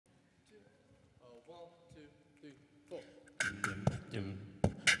1, 2, 3, 4.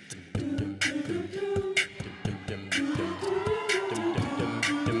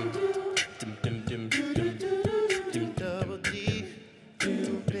 Double D,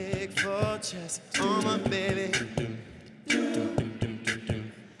 big for chest on my baby.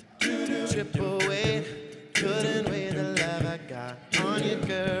 Triple weight, couldn't wait the love I got on you,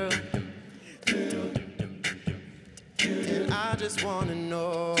 girl. And I just wanna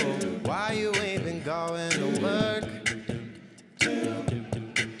know why you ain't been going to work.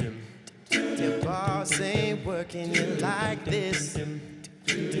 Your boss ain't working you like this.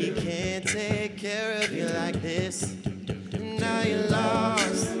 He can't take care of you like this. Now you're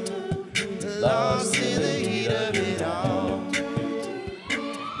lost, lost in the heat of it all.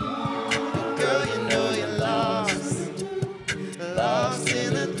 Girl, you know you're lost, lost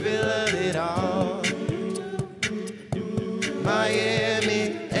in the thrill of it all.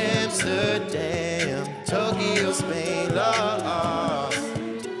 Miami, Amsterdam, Tokyo, Spain, lost.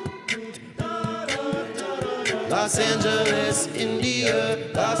 Los Angeles, India,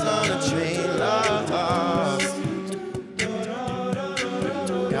 lost on a train, lost.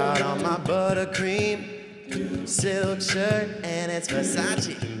 Got on my buttercream silk shirt and it's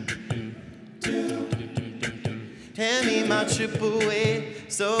Versace. Hand me my triple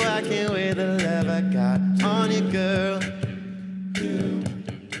weight so I can wear the love I got on you, girl.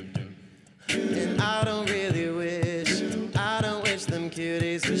 And I don't wish them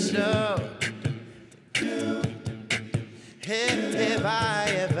cuties for sure. Have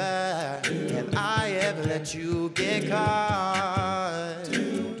I ever let you get caught?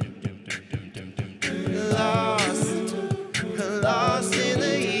 Lost in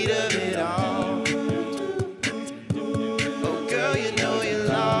the heat of it all. Oh girl, you know you're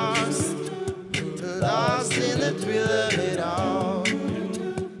lost, lost in the thrill of it all.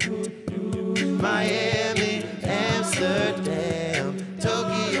 My